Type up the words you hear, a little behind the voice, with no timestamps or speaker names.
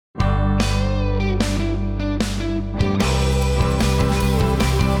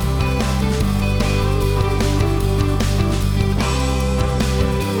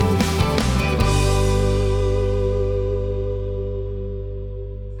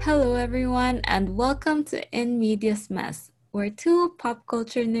Hello, everyone, and welcome to In Medias Mess, where two pop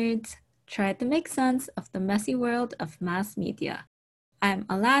culture nerds try to make sense of the messy world of mass media. I'm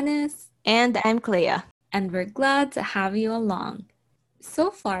Alanis, And I'm Clea. and we're glad to have you along.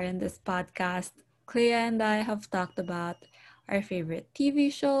 So far in this podcast, Clea and I have talked about our favorite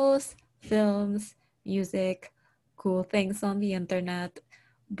TV shows, films, music, cool things on the internet,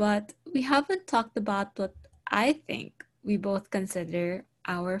 but we haven't talked about what I think we both consider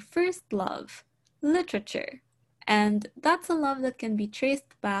our first love, literature. And that's a love that can be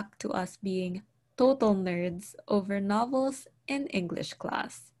traced back to us being total nerds over novels in English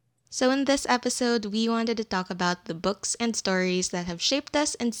class. So, in this episode, we wanted to talk about the books and stories that have shaped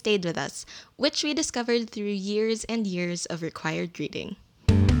us and stayed with us, which we discovered through years and years of required reading.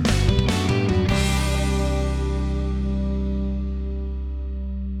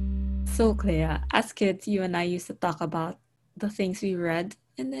 So, Clea, as kids, you and I used to talk about the things we read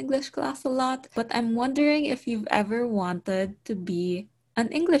in English class a lot, but I'm wondering if you've ever wanted to be an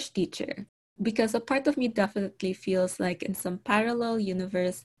English teacher. Because a part of me definitely feels like in some parallel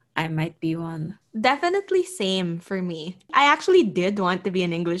universe, I might be one. Definitely same for me. I actually did want to be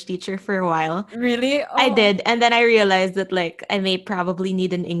an English teacher for a while. Really? I Oh, did, and then I realized that I may probably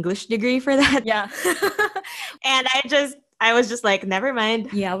need an English degree for that. yeah. And I was just like, never mind.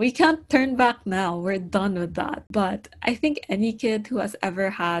 Yeah, we can't turn back now. We're done with that. But I think any kid who has ever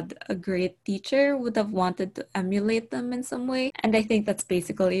had a great teacher would have wanted to emulate them in some way. And I think that's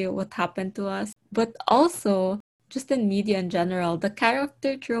basically what happened to us. But also, just in media in general, the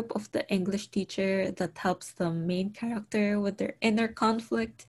character trope of the English teacher that helps the main character with their inner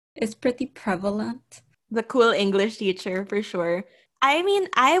conflict is pretty prevalent. The cool English teacher for sure. I mean,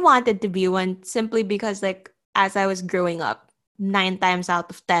 I wanted to be one simply because, as I was growing up, 9 times out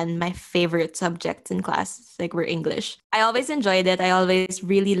of 10, my favorite subjects in class were English. I always enjoyed it. I always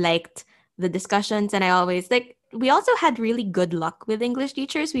really liked the discussions, and I always we also had really good luck with English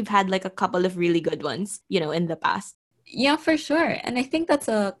teachers. We've had a couple of really good ones, in the past. Yeah, for sure. And I think that's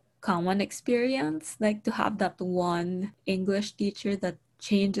a common experience, like to have that one English teacher that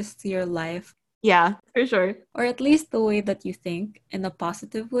changes your life, Yeah, for sure. or at least the way that you think in a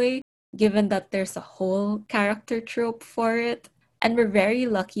positive way, given that there's a whole character trope for it. And we're very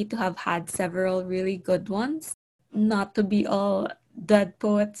lucky to have had several really good ones. Not to be all Dead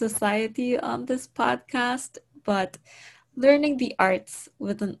Poet Society on this podcast, but learning the arts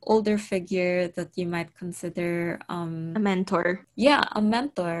with an older figure that you might consider A mentor. yeah, a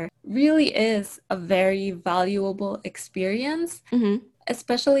mentor really is a very valuable experience, Mm-hmm.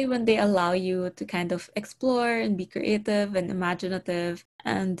 especially when they allow you to kind of explore and be creative and imaginative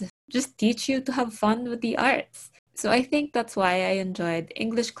and just teach you to have fun with the arts. So I think that's why I enjoyed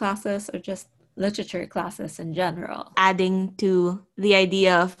English classes or just literature classes in general. Adding to the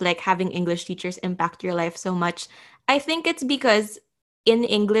idea of having English teachers impact your life so much, I think it's because in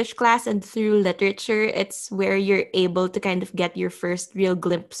English class and through literature, it's where you're able to kind of get your first real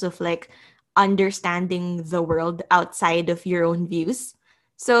glimpse of understanding the world outside of your own views.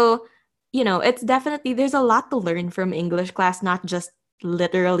 So, it's definitely there's a lot to learn from English class, not just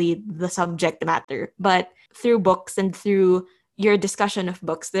literally the subject matter, but through books and through your discussion of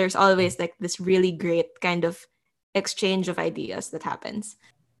books, there's always this really great kind of exchange of ideas that happens.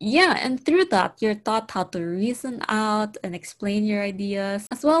 Yeah, and through that, you're taught how to reason out and explain your ideas,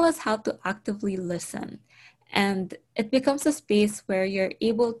 as well as how to actively listen. And it becomes a space where you're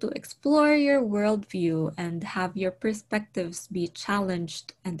able to explore your worldview and have your perspectives be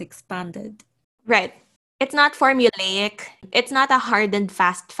challenged and expanded. Right. It's not formulaic. It's not a hard and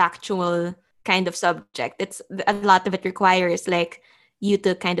fast factual kind of subject. It's a lot of it requires you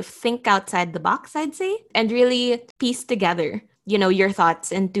to kind of think outside the box, I'd say, and really piece together, your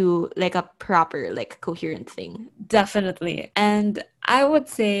thoughts into a proper, coherent thing. Definitely. And I would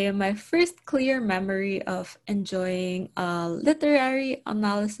say my first clear memory of enjoying a literary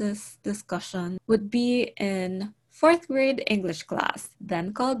analysis discussion would be in fourth grade English class,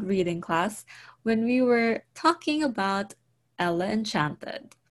 then called reading class, when we were talking about Ella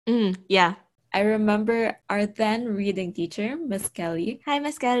Enchanted. Yeah. I remember our then reading teacher, Miss Kelly, Hi,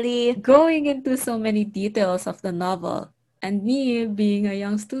 Miss Kelly. going into so many details of the novel, and me, being a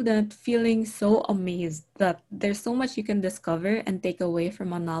young student, feeling so amazed that there's so much you can discover and take away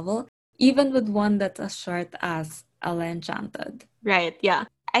from a novel, even with one that's as short as Ella Enchanted. Right, yeah.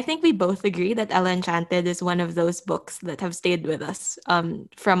 I think we both agree that Ella Enchanted is one of those books that have stayed with us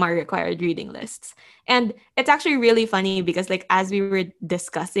from our required reading lists. And it's actually really funny because as we were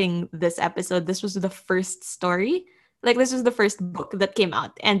discussing this episode, this was the first story. This was the first book that came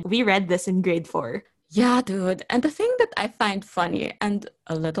out, and we read this in grade 4. Yeah, dude. And the thing that I find funny and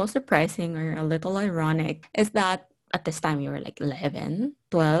a little surprising or a little ironic is that at this time we were like 11,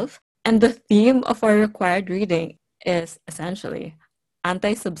 12, and the theme of our required reading is essentially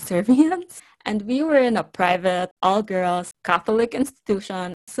anti subservience. And we were in a private, all girls Catholic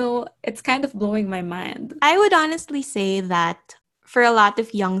institution. So it's kind of blowing my mind. I would honestly say that for a lot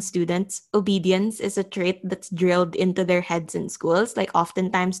of young students, obedience is a trait that's drilled into their heads in schools, like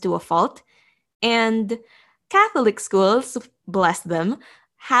oftentimes to a fault. And Catholic schools, bless them,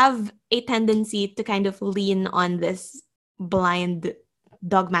 have a tendency to kind of lean on this blind,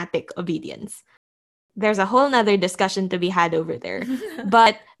 dogmatic obedience. There's a whole nother discussion to be had over there.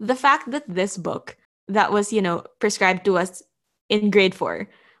 But the fact that this book that was, prescribed to us in grade 4,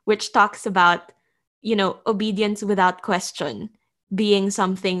 which talks about, obedience without question being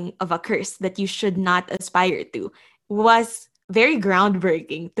something of a curse that you should not aspire to, was very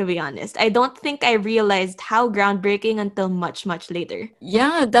groundbreaking, to be honest. I don't think I realized how groundbreaking until much, much later.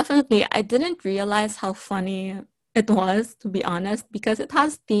 Yeah, definitely. I didn't realize how funny it was, to be honest, because it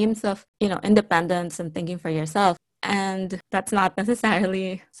has themes of, independence and thinking for yourself. And that's not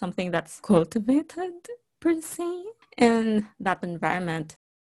necessarily something that's cultivated per se in that environment.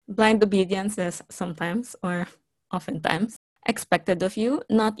 Blind obedience is sometimes or oftentimes expected of you,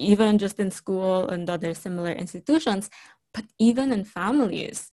 not even just in school and other similar institutions, but even in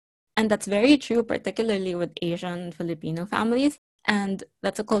families. And that's very true, particularly with Asian and Filipino families. And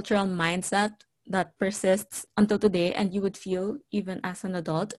that's a cultural mindset that persists until today, and you would feel even as an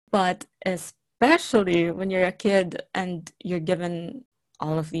adult. But especially when you're a kid and you're given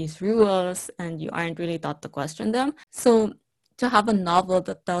all of these rules and you aren't really taught to question them. So to have a novel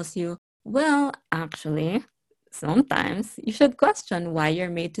that tells you, well, actually, sometimes you should question why you're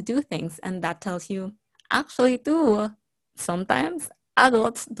made to do things. And that tells you, actually, too, sometimes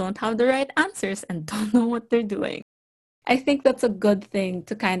adults don't have the right answers and don't know what they're doing. I think that's a good thing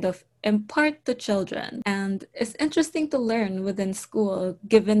to kind of impart to children. And it's interesting to learn within school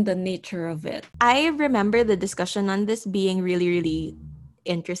given the nature of it. I remember the discussion on this being really, really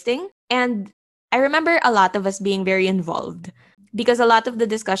interesting. And I remember a lot of us being very involved because a lot of the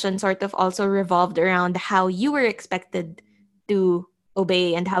discussion sort of also revolved around how you were expected to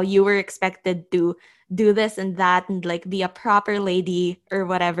obey and how you were expected to do this and that and like be a proper lady or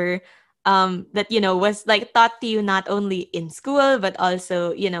whatever, that was like taught to you not only in school but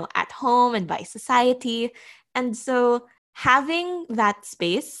also at home and by society. And so having that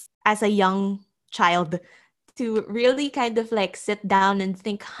space as a young child to really kind of like sit down and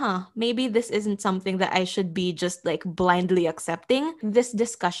think, maybe this isn't something that I should be just like blindly accepting. This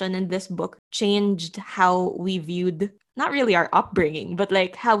discussion in this book changed how we viewed not really our upbringing, but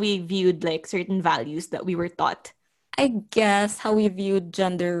like how we viewed like certain values that we were taught. I guess how we viewed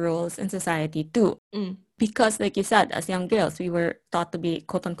gender roles in society too. Because, like you said, as young girls, we were taught to be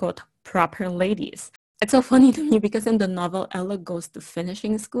quote unquote proper ladies. It's so funny to me because in the novel, Ella goes to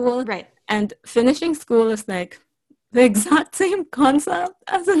finishing school. Right. And finishing school is like the exact same concept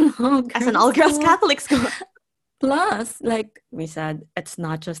as an all-girls Catholic school. Plus, like we said, it's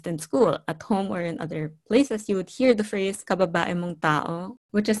not just in school. At home or in other places, you would hear the phrase kababae mong tao,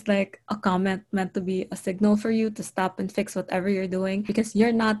 which is like a comment meant to be a signal for you to stop and fix whatever you're doing because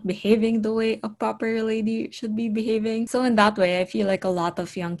you're not behaving the way a proper lady should be behaving. So in that way, I feel like a lot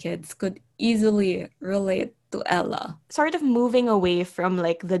of young kids could easily relate to Ella. Sort of moving away from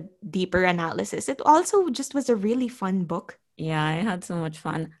like the deeper analysis, it also just was a really fun book. Yeah, I had so much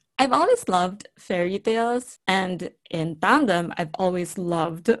fun. I've always loved fairy tales, and in tandem, I've always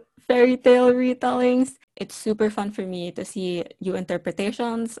loved fairy tale retellings. It's super fun for me to see new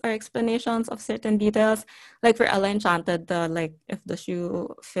interpretations or explanations of certain details. Like for Ella Enchanted, the like if the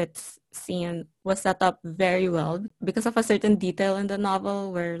shoe fits scene was set up very well because of a certain detail in the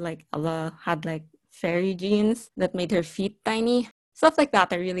novel where like Ella had like fairy jeans that made her feet tiny. Stuff like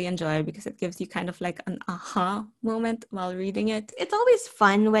that I really enjoy because it gives you kind of like an aha moment while reading it. It's always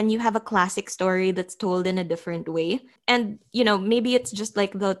fun when you have a classic story that's told in a different way. And, maybe it's just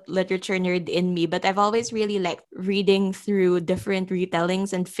like the literature nerd in me, but I've always really liked reading through different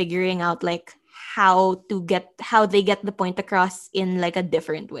retellings and figuring out like how they get the point across in like a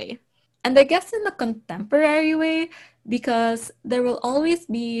different way. And I guess in a contemporary way, because there will always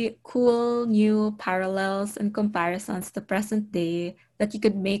be cool new parallels and comparisons to present day that you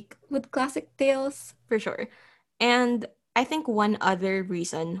could make with classic tales. For sure. And I think one other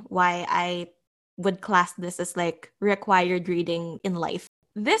reason why I would class this as like required reading in life.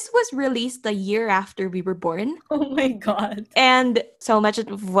 This was released a year after we were born. Oh my God. And so much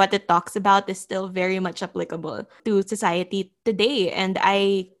of what it talks about is still very much applicable to society today. And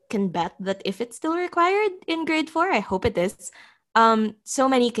I can bet that if it's still required in grade 4, I hope it is. So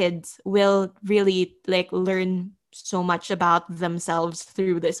many kids will really like learn so much about themselves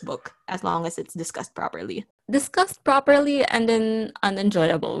through this book as long as it's discussed properly. Discussed properly and in an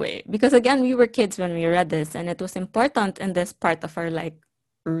enjoyable way. Because again, we were kids when we read this, and it was important in this part of our like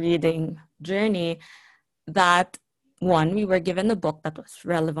reading journey that one, we were given a book that was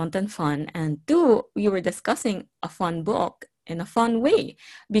relevant and fun, and two, we were discussing a fun book in a fun way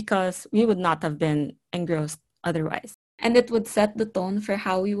because we would not have been engrossed otherwise. And it would set the tone for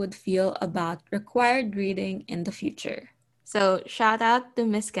how we would feel about required reading in the future. So shout out to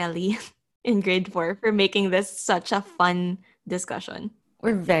Miss Kelly in grade 4 for making this such a fun discussion.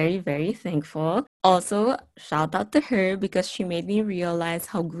 We're very, very thankful. Also, shout out to her because she made me realize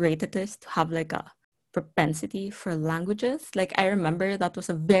how great it is to have like a propensity for languages. Like I remember that was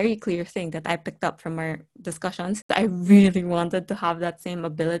a very clear thing that I picked up from our discussions. I really wanted to have that same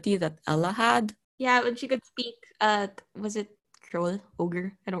ability that Ella had. Yeah, when she could speak, was it troll,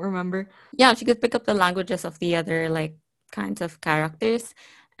 ogre? I don't remember. Yeah, she could pick up the languages of the other like kinds of characters.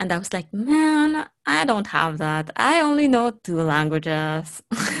 And I was like, man, I don't have that. I only know 2 languages.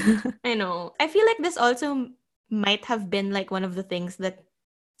 I know. I feel like this also might have been like one of the things that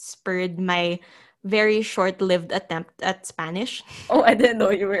spurred my very short-lived attempt at Spanish. Oh, I didn't know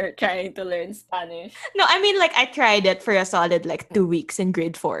you were trying to learn Spanish. No, I mean like I tried it for a solid like 2 weeks in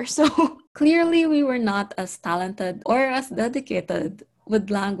grade 4. So Clearly, we were not as talented or as dedicated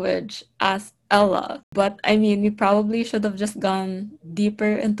with language as Ella. But I mean, we probably should have just gone deeper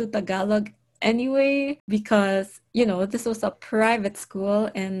into Tagalog anyway, because, this was a private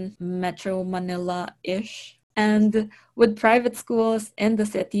school in Metro Manila-ish. And with private schools in the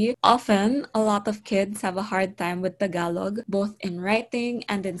city, often a lot of kids have a hard time with Tagalog, both in writing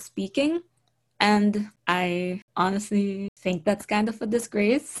and in speaking. And I honestly think that's kind of a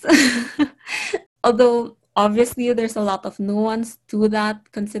disgrace. Although, obviously, there's a lot of nuance to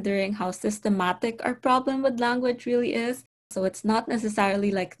that, considering how systematic our problem with language really is. So it's not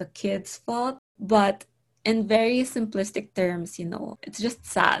necessarily like the kids' fault, but in very simplistic terms, it's just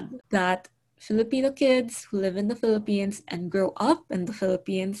sad that Filipino kids who live in the Philippines and grow up in the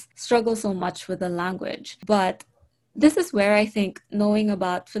Philippines struggle so much with the language. But this is where I think knowing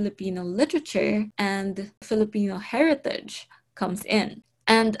about Filipino literature and Filipino heritage comes in.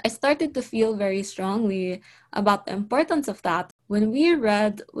 And I started to feel very strongly about the importance of that when we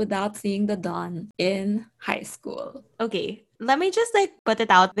read Without Seeing the Dawn in high school. okay, let me just like put it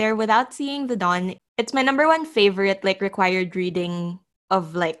out there. Without Seeing the Dawn, it's my number one favorite like required reading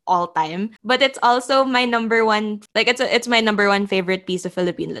of like all time, but it's also my number one like it's my number one favorite piece of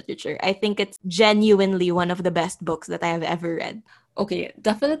Philippine literature. I think it's genuinely one of the best books that I have ever read. Okay,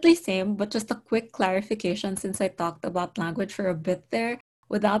 definitely same, but just a quick clarification since I talked about language for a bit there.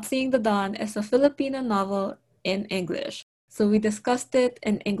 Without Seeing the Dawn is a Filipino novel in English. So we discussed it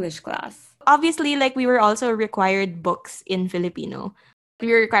in English class. Obviously, like we were also required books in Filipino.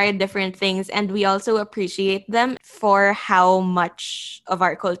 We required different things, and we also appreciate them for how much of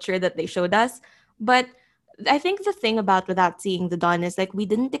our culture that they showed us. But I think the thing about Without Seeing the Dawn is like we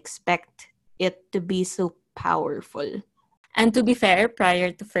didn't expect it to be so powerful. And to be fair,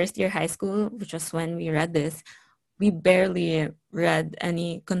 prior to first year high school, which was when we read this, we barely read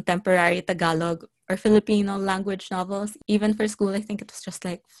any contemporary Tagalog or Filipino language novels. Even for school, I think it was just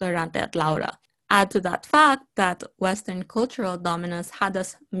like Florante at Laura. Add to that fact that Western cultural dominance had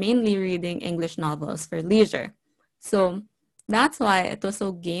us mainly reading English novels for leisure. So that's why it was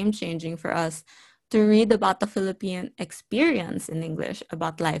so game-changing for us to read about the Philippine experience in English,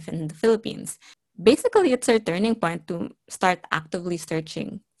 about life in the Philippines. Basically, it's our turning point to start actively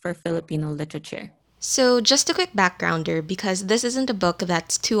searching for Filipino literature. So, just a quick backgrounder because this isn't a book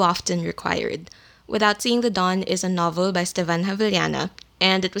that's too often required. Without Seeing the Dawn is a novel by Stevan Havillana,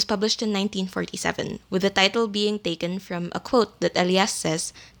 and it was published in 1947, with the title being taken from a quote that Elias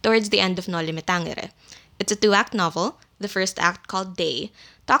says towards the end of Noli Me Tangere. It's a 2-act novel. The first act, called Day,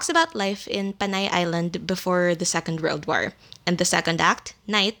 talks about life in Panay Island before the Second World War, and the second act,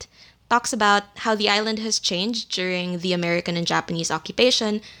 Night, talks about how the island has changed during the American and Japanese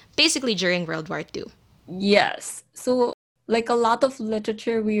occupation, basically during World War II. Yes. So, like a lot of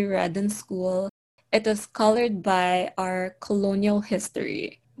literature we read in school, it is colored by our colonial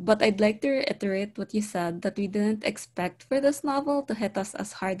history. But I'd like to reiterate what you said that we didn't expect for this novel to hit us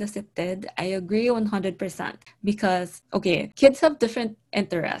as hard as it did. I agree 100% because, okay, kids have different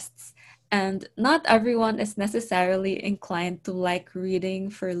interests. And not everyone is necessarily inclined to like reading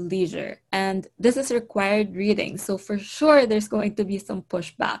for leisure. And this is required reading. So for sure, there's going to be some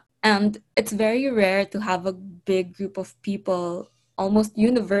pushback. And it's very rare to have a big group of people almost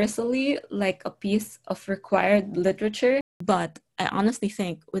universally like a piece of required literature. But I honestly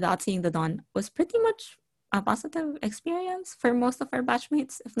think Without Seeing the Dawn was pretty much a positive experience for most of our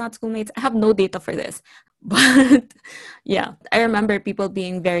batchmates, if not schoolmates. I have no data for this. But yeah, I remember people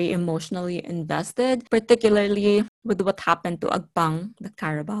being very emotionally invested, particularly with what happened to Agpang, the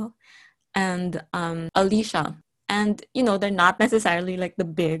Carabao, and Alicia. And, they're not necessarily like the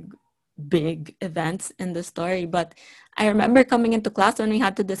big events in the story, but I remember coming into class when we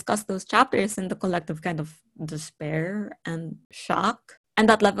had to discuss those chapters and the collective kind of despair and shock. And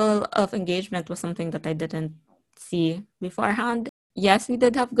that level of engagement was something that I didn't see beforehand. Yes, we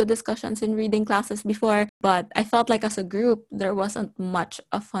did have good discussions in reading classes before, but I felt like as a group, there wasn't much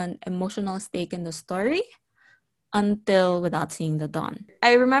of an emotional stake in the story until Without Seeing the Dawn.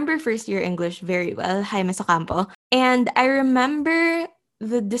 I remember first year English very well. Hi, Miss Ocampo. And I remember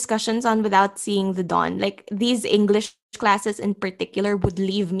the discussions on Without Seeing the Dawn. Like, these English classes in particular would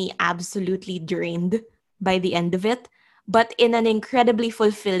leave me absolutely drained by the end of it, but in an incredibly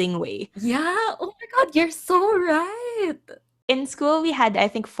fulfilling way. Yeah, oh my God, you're so right. In school, we had, I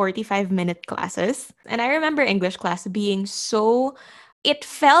think, 45-minute classes. And I remember English class being it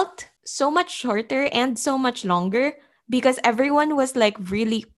felt so much shorter and so much longer because everyone was like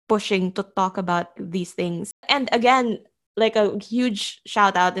really pushing to talk about these things. And again, like a huge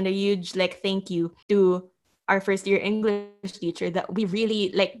shout out and a huge like thank you to our first year English teacher that we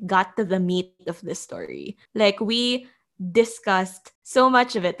really like got to the meat of the story. Like we discussed so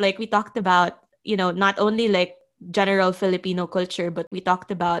much of it. Like we talked about, not only like general Filipino culture, but we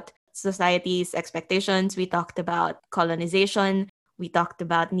talked about society's expectations, we talked about colonization, we talked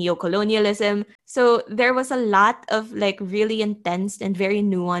about neocolonialism. So there was a lot of like really intense and very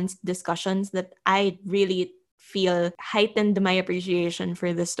nuanced discussions that I really feel heightened my appreciation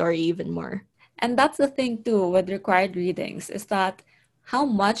for the story even more. And that's the thing too with required readings is that how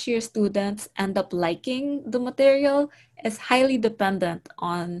much your students end up liking the material is highly dependent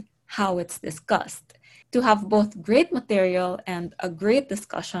on how it's discussed. To have both great material and a great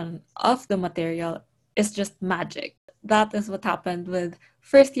discussion of the material is just magic. That is what happened with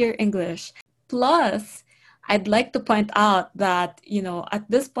first year English. Plus, I'd like to point out that,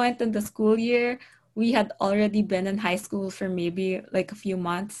 at this point in the school year, we had already been in high school for maybe like a few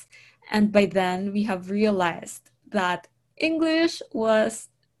months. And by then, we have realized that English was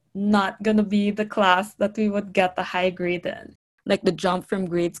not going to be the class that we would get a high grade in. Like the jump from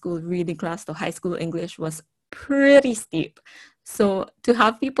grade school reading class to high school English was pretty steep. So to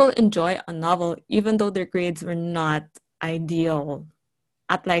have people enjoy a novel, even though their grades were not ideal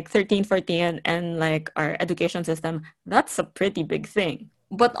at like 13, 14 and like our education system, that's a pretty big thing.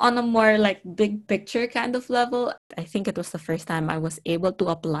 But on a more like big picture kind of level, I think it was the first time I was able to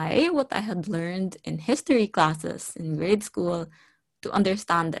apply what I had learned in history classes in grade school to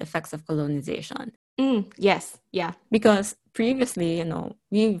understand the effects of colonization. Yes, yeah. Because previously,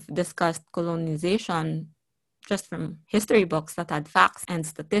 we've discussed colonization just from history books that had facts and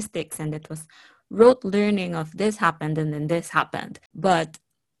statistics, and it was rote learning of this happened and then this happened. But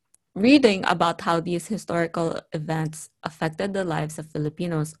reading about how these historical events affected the lives of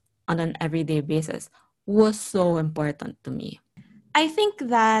Filipinos on an everyday basis was so important to me. I think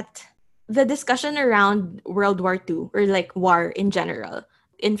that the discussion around World War II or like war in general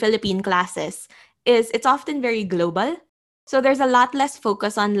in Philippine classes it's often very global. So there's a lot less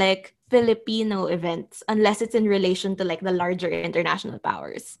focus on like Filipino events unless it's in relation to like the larger international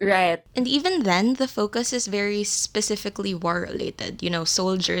powers. Right. And even then, the focus is very specifically war related,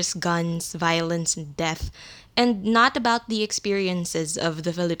 soldiers, guns, violence, and death, and not about the experiences of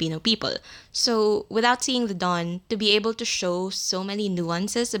the Filipino people. So, Without Seeing the Dawn, to be able to show so many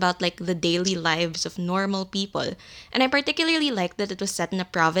nuances about like the daily lives of normal people, and I particularly like that it was set in a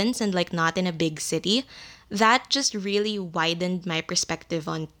province and like not in a big city, that just really widened my perspective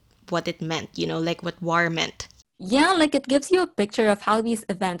on what it meant, like what war meant. Yeah, like it gives you a picture of how these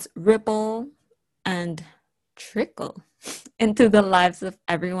events ripple and trickle into the lives of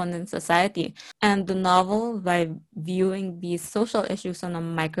everyone in society. And the novel, by viewing these social issues on a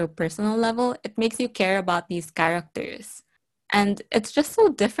micro personal level, it makes you care about these characters. And it's just so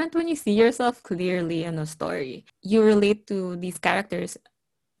different when you see yourself clearly in a story. You relate to these characters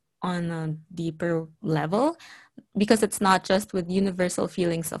on a deeper level because it's not just with universal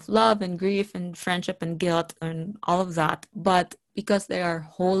feelings of love and grief and friendship and guilt and all of that, but because they are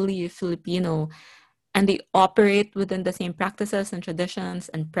wholly Filipino and they operate within the same practices and traditions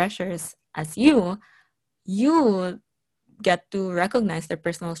and pressures as you get to recognize their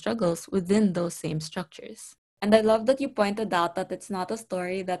personal struggles within those same structures. And I love that you pointed out that it's not a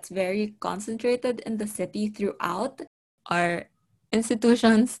story that's very concentrated in the city throughout. Our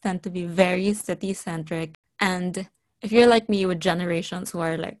institutions tend to be very city-centric. And if you're like me with generations who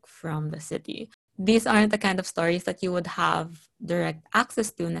are like from the city, these aren't the kind of stories that you would have direct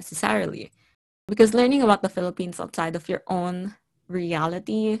access to necessarily. Because learning about the Philippines outside of your own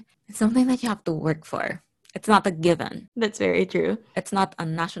reality is something that you have to work for. It's not a given. That's very true. It's not a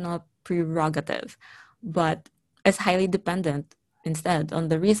national prerogative, but is highly dependent instead on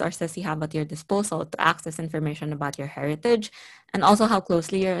the resources you have at your disposal to access information about your heritage and also how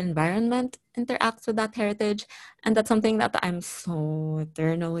closely your environment interacts with that heritage. And that's something that I'm so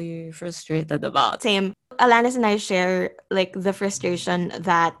eternally frustrated about. Same. Alanis and I share like the frustration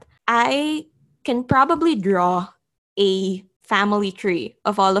that I can probably draw a family tree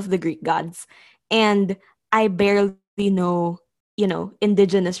of all of the Greek gods, and I barely know,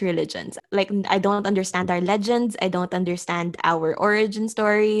 indigenous religions. Like, I don't understand our legends, I don't understand our origin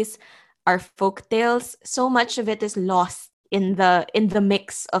stories, our folk tales. So much of it is lost in the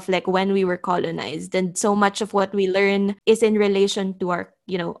mix of like when we were colonized, and so much of what we learn is in relation to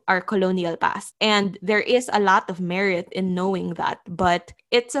our colonial past, and there is a lot of merit in knowing that, but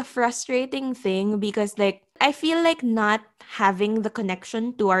it's a frustrating thing because like I feel like not having the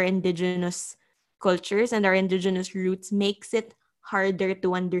connection to our indigenous cultures and our indigenous roots makes it harder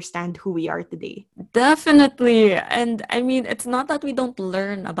to understand who we are today. Definitely. And I mean, it's not that we don't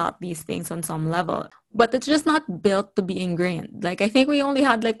learn about these things on some level, but it's just not built to be ingrained. Like, I think we only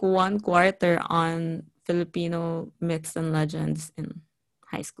had like 1 quarter on Filipino myths and legends in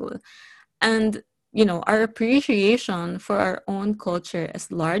high school. And, our appreciation for our own culture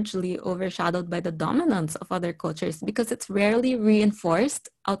is largely overshadowed by the dominance of other cultures because it's rarely reinforced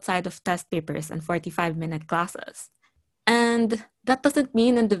outside of test papers and 45-minute classes. And that doesn't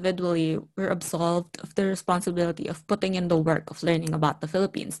mean individually we're absolved of the responsibility of putting in the work of learning about the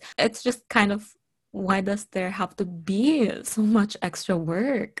Philippines. It's just kind of, why does there have to be so much extra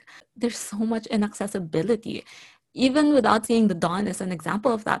work? There's so much inaccessibility. Even Without Seeing the Dawn is an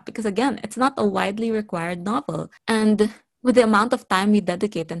example of that because, again, it's not a widely required novel. And with the amount of time we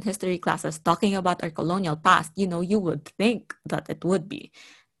dedicate in history classes talking about our colonial past, you would think that it would be,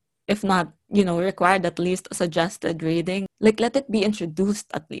 if not, required, at least suggested reading. Like, let it be introduced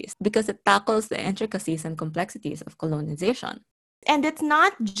at least, because it tackles the intricacies and complexities of colonization. And it's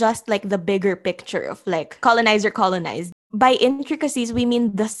not just like the bigger picture of like colonizer colonized. By intricacies, we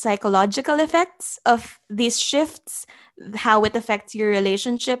mean the psychological effects of these shifts, how it affects your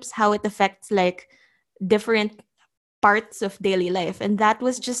relationships, how it affects like different parts of daily life. And that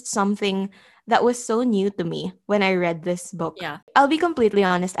was just something that was so new to me when I read this book. Yeah. I'll be completely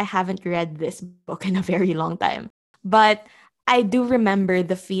honest, I haven't read this book in a very long time. But I do remember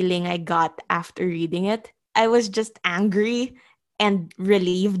the feeling I got after reading it. I was just angry and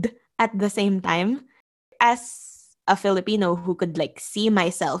relieved at the same time. As a Filipino who could like see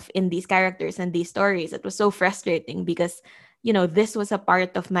myself in these characters and these stories, it was so frustrating because, this was a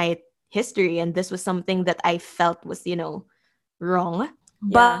part of my history and this was something that I felt was, wrong.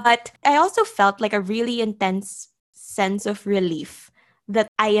 Yeah. But I also felt like a really intense sense of relief that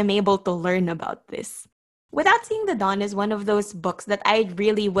I am able to learn about this. Without Seeing the Dawn is one of those books that I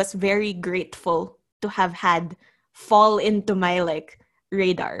really was very grateful to have had fall into my like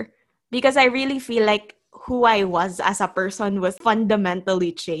radar, because I really feel like who I was as a person was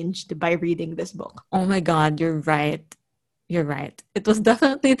fundamentally changed by reading this book. Oh my God, you're right. You're right. It was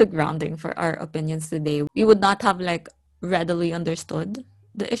definitely the grounding for our opinions today. We would not have like readily understood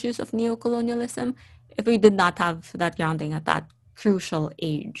the issues of neocolonialism if we did not have that grounding at that crucial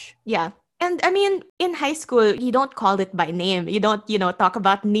age. Yeah. And I mean, in high school, you don't call it by name. You don't, talk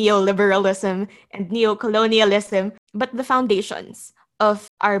about neoliberalism and neocolonialism, but the foundations of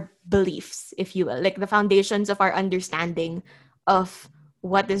our beliefs, if you will, like the foundations of our understanding of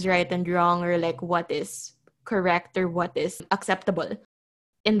what is right and wrong, or like what is correct or what is acceptable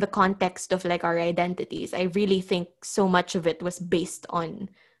in the context of like our identities. I really think so much of it was based on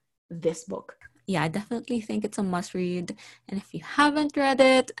this book. Yeah, I definitely think it's a must read. And if you haven't read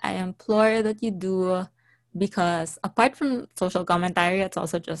it, I implore that you do, because apart from social commentary, it's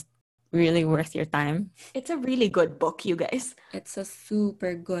also just really worth your time. It's a really good book, you guys. It's a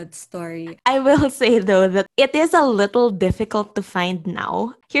super good story. I will say though that it is a little difficult to find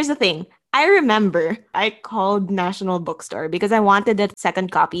now. Here's the thing. I remember I called National Bookstore because I wanted a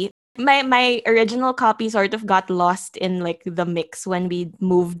second copy. My original copy sort of got lost in like the mix when we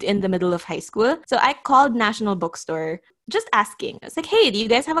moved in the middle of high school. So I called National Bookstore just asking. I was like, hey, do you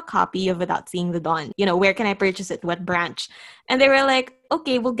guys have a copy of Without Seeing the Dawn? Where can I purchase it? What branch? And they were like,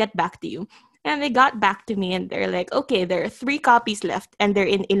 okay, we'll get back to you. And they got back to me and they're like, okay, there are 3 copies left and they're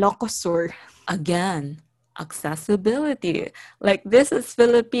in Ilocos Sur. Again. accessibility. Like, this is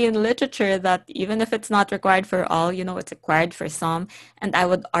Philippine literature that even if it's not required for all, it's required for some. And I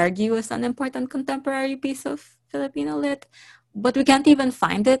would argue is an important contemporary piece of Filipino lit. But we can't even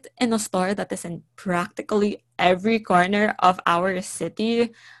find it in a store that is in practically every corner of our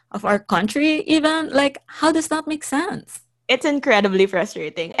city, of our country, even. Like, how does that make sense? It's incredibly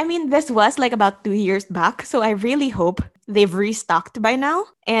frustrating. I mean, this was like about 2 years back, so I really hope they've restocked by now.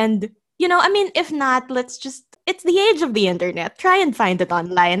 And, I mean, if not, it's the age of the internet. Try and find it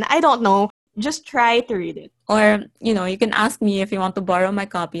online. I don't know. Just try to read it. Or, you can ask me if you want to borrow my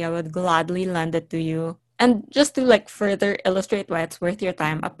copy. I would gladly lend it to you. And just to like further illustrate why it's worth your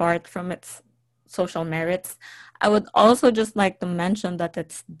time apart from its social merits, I would also just like to mention that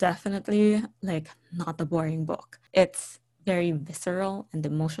it's definitely like not a boring book. It's very visceral and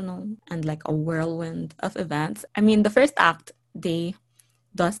emotional and like a whirlwind of events. I mean, the first act, Day,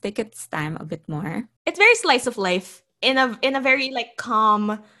 does take its time a bit more. It's very slice of life in a very like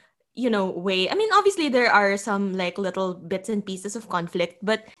calm, way. I mean, obviously there are some like little bits and pieces of conflict,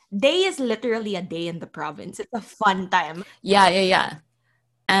 but Day is literally a day in the province. It's a fun time. Yeah.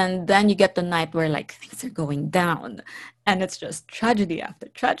 And then you get the night where like things are going down and it's just tragedy after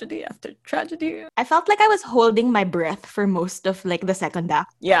tragedy after tragedy. I felt like I was holding my breath for most of like the second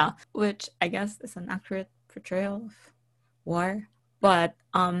act. Yeah, which I guess is an accurate portrayal of war. But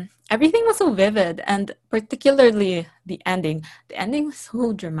everything was so vivid, and particularly the ending. The ending was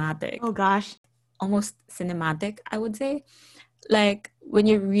so dramatic. Oh gosh. Almost cinematic, I would say. Like when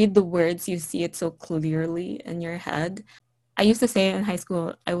you read the words, you see it so clearly in your head. I used to say in high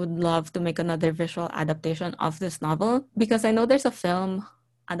school, I would love to make another visual adaptation of this novel because I know there's a film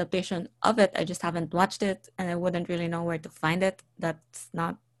adaptation of it. I just haven't watched it and I wouldn't really know where to find it. That's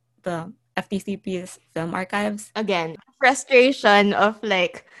not the FTCP's film archives. Again, frustration of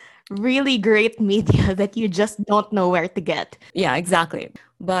like really great media that you just don't know where to get. Yeah, exactly.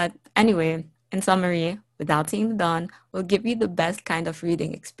 But anyway, in summary, Without Seeing the Dawn will give you the best kind of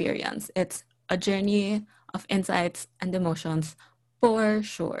reading experience. It's a journey of insights and emotions for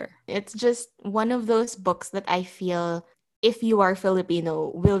sure. It's just one of those books that I feel if you are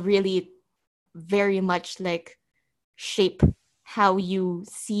Filipino will really very much like shape how you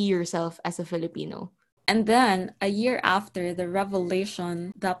see yourself as a Filipino. And then a year after the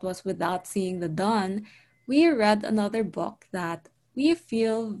revelation that was Without Seeing the Dawn, we read another book that we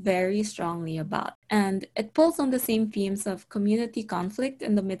feel very strongly about. And it pulls on the same themes of community conflict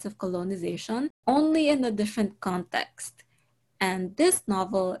in the midst of colonization, only in a different context. And this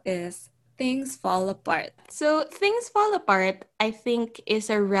novel is Things Fall Apart. So, Things Fall Apart, I think, is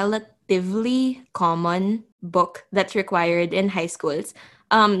a relatively common book that's required in high schools.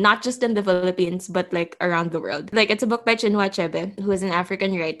 Not just in the Philippines, but like around the world. Like it's a book by Chinua Achebe, who is an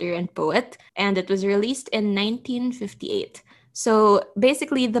African writer and poet, and it was released in 1958. So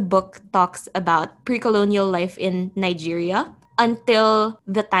basically, the book talks about pre-colonial life in Nigeria until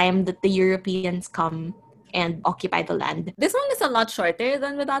the time that the Europeans come and occupy the land. This one is a lot shorter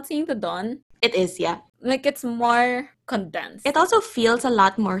than Without Seeing the Dawn. It is, yeah. Like it's more condensed. It also feels a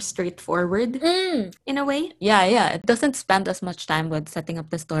lot more straightforward in a way. Yeah. It doesn't spend as much time with setting up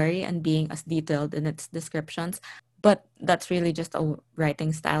the story and being as detailed in its descriptions, but that's really just a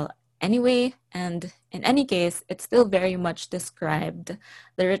writing style anyway. And in any case, it still very much described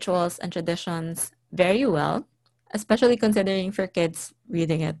the rituals and traditions very well, especially considering for kids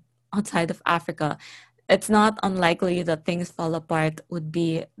reading it outside of Africa. It's not unlikely that Things Fall Apart would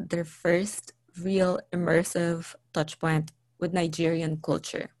be their first real immersive touchpoint with Nigerian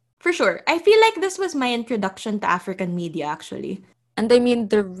culture. For sure. I feel like this was my introduction to African media, actually. And I mean,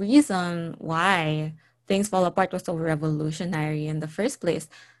 the reason why Things Fall Apart was so revolutionary in the first place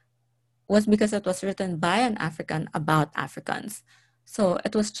was because it was written by an African about Africans. So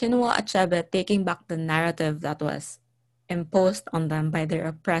it was Chinua Achebe taking back the narrative that was imposed on them by their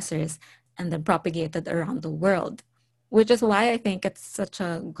oppressors and then propagated around the world, which is why I think it's such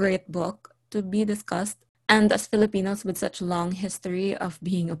a great book to be discussed. And as Filipinos with such long history of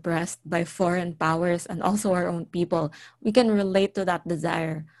being oppressed by foreign powers and also our own people, we can relate to that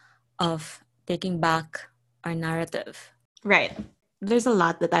desire of taking back our narrative. Right. There's a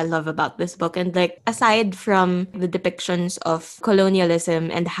lot that I love about this book. And like, aside from the depictions of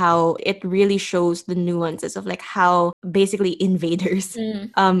colonialism and how it really shows the nuances of like how basically invaders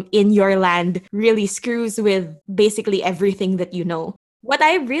in your land really screws with basically everything that you know. What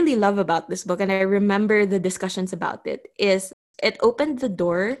I really love about this book, and I remember the discussions about it, is it opened the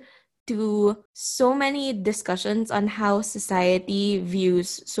door to so many discussions on how society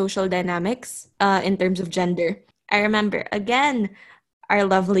views social dynamics in terms of gender. I remember, again, our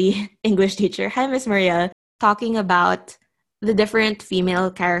lovely English teacher, hi, Miss Maria, talking about the different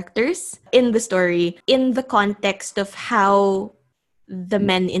female characters in the story in the context of how the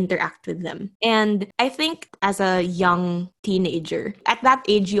men interact with them. And I think as a young teenager, at that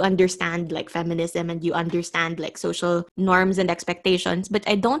age, you understand like feminism and you understand like social norms and expectations, but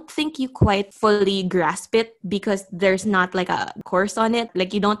I don't think you quite fully grasp it because there's not like a course on it.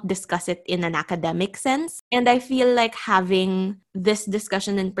 Like you don't discuss it in an academic sense. And I feel like having this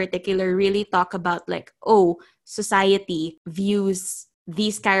discussion in particular really talk about like, oh, society views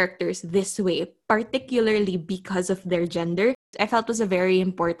these characters this way, particularly because of their gender. I felt was a very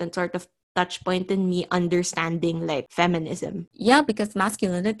important sort of touch point in me understanding like feminism. Yeah, because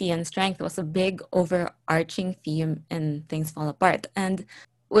masculinity and strength was a big overarching theme in Things Fall Apart. And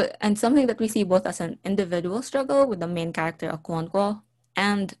something that we see both as an individual struggle with the main character Okonkwo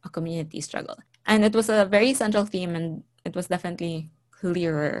and a community struggle. And it was a very central theme, and it was definitely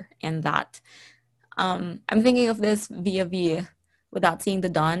clearer in that. I'm thinking of this via Without Seeing the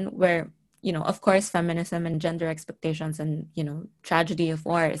Dawn, where, of course, feminism and gender expectations and, tragedy of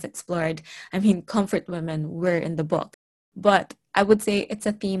war is explored. I mean, comfort women were in the book. But I would say it's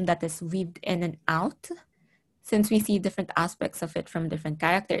a theme that is weaved in and out since we see different aspects of it from different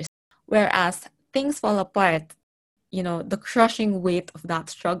characters. Whereas Things Fall Apart, the crushing weight of that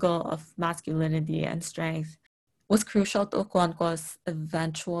struggle of masculinity and strength was crucial to Okonkwo's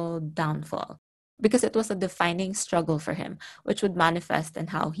eventual downfall, because it was a defining struggle for him, which would manifest in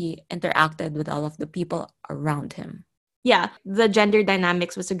how he interacted with all of the people around him. Yeah, the gender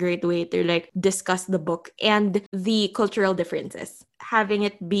dynamics was a great way to like discuss the book and the cultural differences. Having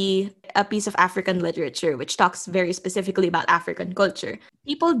it be a piece of African literature, which talks very specifically about African culture.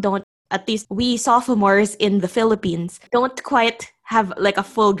 People don't, at least we sophomores in the Philippines, don't quite have like a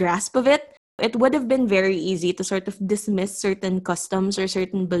full grasp of it. It would have been very easy to sort of dismiss certain customs or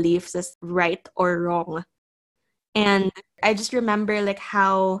certain beliefs as right or wrong. And I just remember like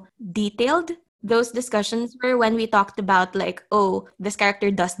how detailed those discussions were when we talked about like, oh, this character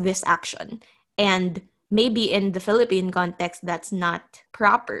does this action. And maybe in the Philippine context, that's not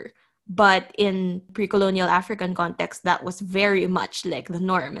proper. But in pre-colonial African context, that was very much like the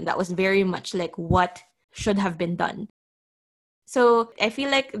norm. And that was very much like what should have been done. So I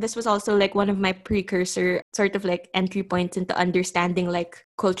feel like this was also like one of my precursor sort of like entry points into understanding like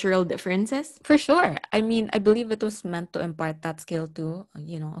cultural differences. For sure. I mean, I believe it was meant to impart that skill too,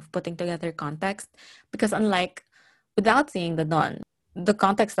 of putting together context. Because unlike Without Seeing the Dawn, the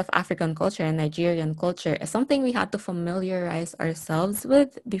context of African culture and Nigerian culture is something we had to familiarize ourselves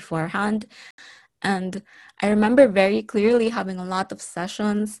with beforehand. And I remember very clearly having a lot of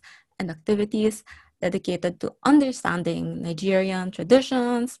sessions and activities dedicated to understanding Nigerian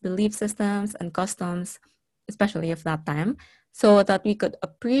traditions, belief systems, and customs, especially of that time, so that we could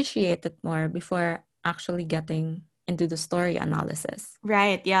appreciate it more before actually getting into the story analysis.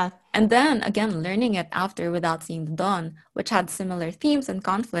 Right, yeah. And then again, learning it after Without Seeing the Dawn, which had similar themes and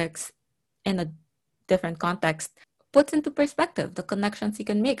conflicts in a different context, puts into perspective the connections you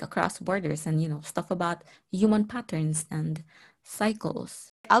can make across borders and, stuff about human patterns and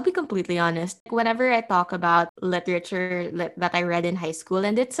cycles. I'll be completely honest. Whenever I talk about literature that I read in high school,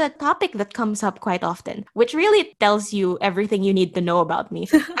 and it's a topic that comes up quite often, which really tells you everything you need to know about me.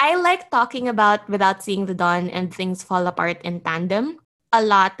 I like talking about Without Seeing the Dawn and Things Fall Apart in tandem. A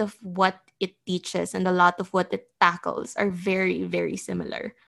lot of what it teaches and a lot of what it tackles are very, very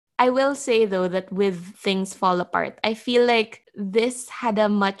similar. I will say, though, that with Things Fall Apart, I feel like this had a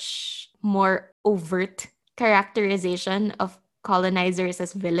much more overt characterization of colonizers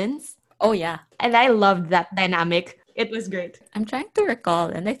as villains. Oh, yeah. And I loved that dynamic. It was great. I'm trying to recall,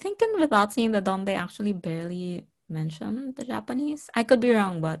 and I think in Without Seeing the Dawn, they actually barely mention the Japanese. I could be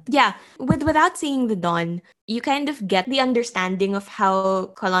wrong, but yeah, Without Seeing the Dawn, you kind of get the understanding of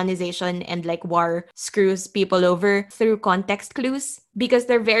how colonization and like war screws people over through context clues, because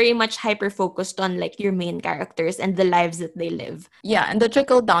they're very much hyper focused on like your main characters and the lives that they live. Yeah, and the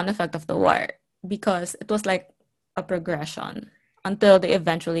trickle down effect of the war, because it was like a progression until they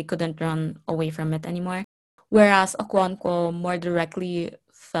eventually couldn't run away from it anymore. Whereas Okonkwo more directly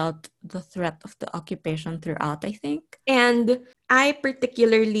felt the threat of the occupation throughout, I think. And I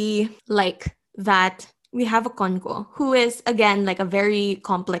particularly like that we have Okonkwo, who is, again, like a very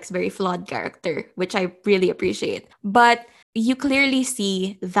complex, very flawed character, which I really appreciate. But you clearly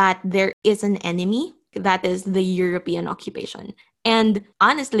see that there is an enemy, that is the European occupation. And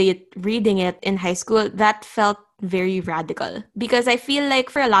honestly, reading it in high school, that felt very radical, because I feel like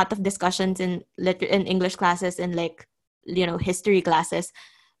for a lot of discussions in English classes and like, history classes,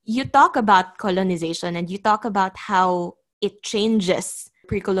 you talk about colonization and you talk about how it changes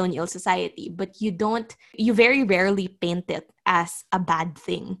pre-colonial society, but you very rarely paint it as a bad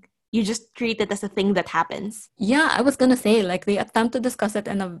thing. You just treat it as a thing that happens. Yeah, I was gonna say, like, they attempt to discuss it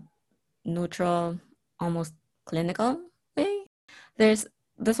in a neutral, almost clinical way. There's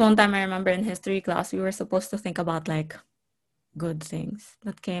this one time I remember in history class, we were supposed to think about like good things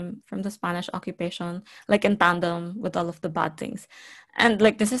that came from the Spanish occupation, like in tandem with all of the bad things. And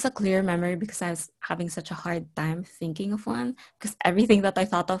like this is a clear memory because I was having such a hard time thinking of one because everything that I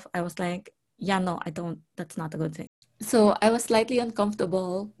thought of, I was like, yeah, no, I don't, that's not a good thing. So I was slightly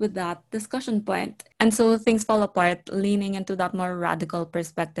uncomfortable with that discussion point. And so things fall apart, leaning into that more radical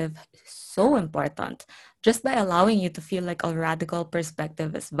perspective is so important, just by allowing you to feel like a radical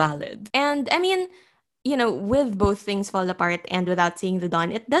perspective is valid. And I mean, with both things fall apart and without seeing the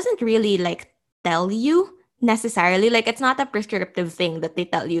dawn, it doesn't really like tell you necessarily. Like it's not a prescriptive thing that they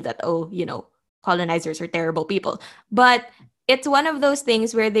tell you that, oh, colonizers are terrible people. But it's one of those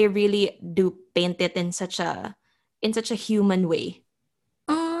things where they really do paint it in such a human way.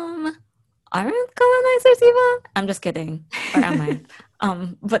 Um, aren't colonizers evil? I'm just kidding. Or am I?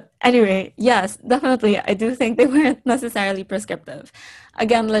 But anyway, yes, definitely. I do think they weren't necessarily prescriptive.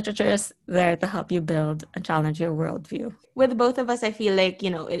 Again, literature is there to help you build and challenge your worldview. With both of us, I feel like,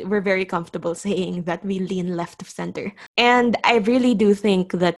 we're very comfortable saying that we lean left of center. And I really do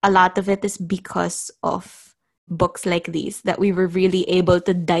think that a lot of it is because of books like these that we were really able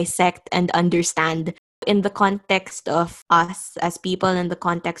to dissect and understand in the context of us as people, in the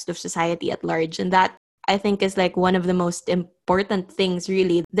context of society at large. And that I think is like one of the most important things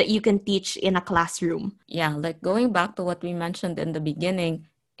really that you can teach in a classroom. Yeah, like going back to what we mentioned in the beginning,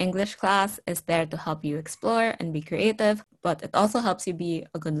 English class is there to help you explore and be creative, but it also helps you be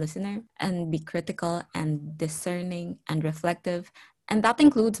a good listener and be critical and discerning and reflective. And that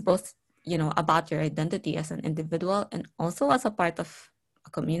includes both, about your identity as an individual and also as a part of a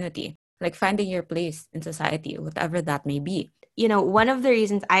community, like finding your place in society, whatever that may be. One of the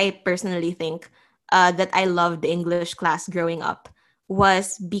reasons I personally think that I loved English class growing up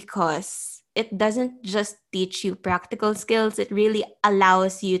was because it doesn't just teach you practical skills, it really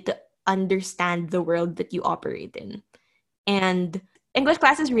allows you to understand the world that you operate in. And English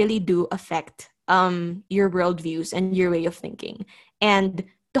classes really do affect your worldviews and your way of thinking. And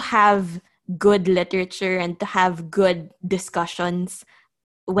to have good literature and to have good discussions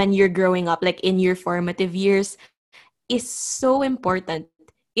when you're growing up, like in your formative years, is so important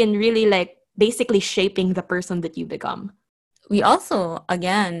in really like basically shaping the person that you become. We also,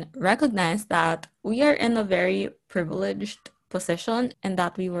 again, recognize that we are in a very privileged position and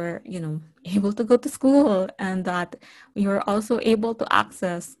that we were, able to go to school and that we were also able to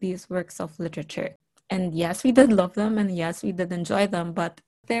access these works of literature. And yes, we did love them and yes, we did enjoy them, but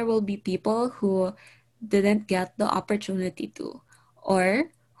there will be people who didn't get the opportunity to,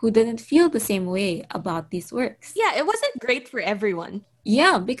 or who didn't feel the same way about these works. Yeah, it wasn't great for everyone.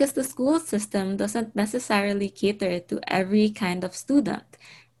 Yeah, because the school system doesn't necessarily cater to every kind of student.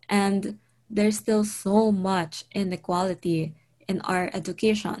 And there's still so much inequality in our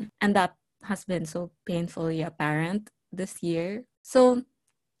education. And that has been so painfully apparent this year. So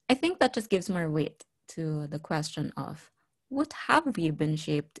I think that just gives more weight to the question of what have we been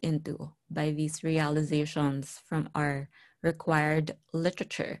shaped into by these realizations from our required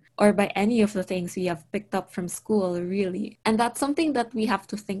literature or by any of the things we have picked up from school, really. And that's something that we have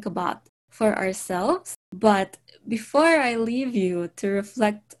to think about for ourselves. But before I leave you to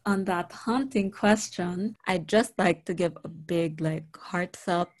reflect on that haunting question, I'd just like to give a big,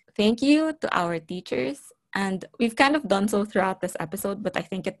 heartfelt thank you to our teachers. And we've kind of done so throughout this episode, but I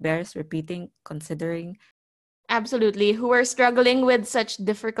think it bears repeating considering. Absolutely. Who are struggling with such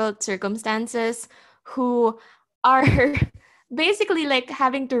difficult circumstances, who are basically like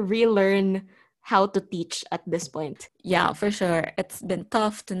having to relearn how to teach at this point. Yeah, for sure. It's been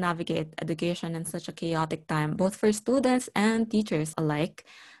tough to navigate education in such a chaotic time, both for students and teachers alike.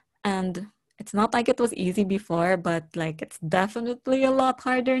 And it's not like it was easy before, but it's definitely a lot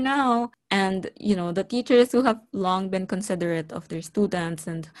harder now. And, the teachers who have long been considerate of their students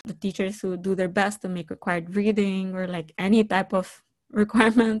and the teachers who do their best to make required reading or any type of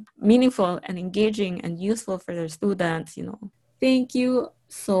requirement meaningful and engaging and useful for their students, thank you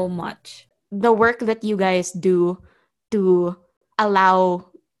so much. The work that you guys do to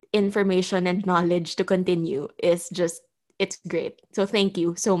allow information and knowledge to continue is just, it's great. So thank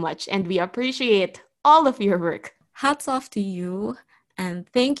you so much. And we appreciate all of your work. Hats off to you. And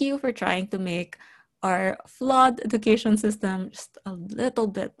thank you for trying to make our flawed education system just a little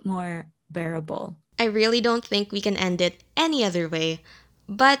bit more bearable. I really don't think we can end it any other way,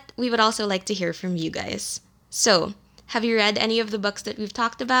 but we would also like to hear from you guys. So, Have you read any of the books that we've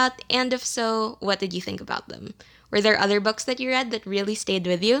talked about? And if so, what did you think about them? Were there other books that you read that really stayed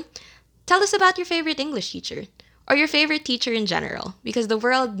with you? Tell us about your favorite English teacher or your favorite teacher in general, because the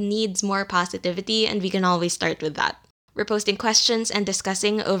world needs more positivity and we can always start with that. We're posting questions and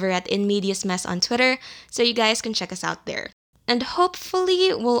discussing over at In Medias Mess on Twitter, so you guys can check us out there. And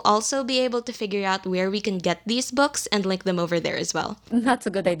hopefully, we'll also be able to figure out where we can get these books and link them over there as well. That's a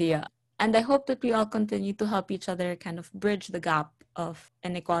good idea. And I hope that we all continue to help each other kind of bridge the gap of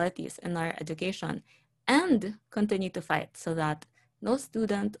inequalities in our education and continue to fight so that no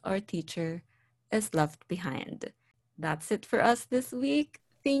student or teacher is left behind. That's it for us this week.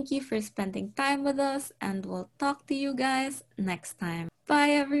 Thank you for spending time with us, and we'll talk to you guys next time.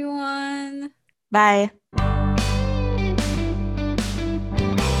 Bye, everyone. Bye.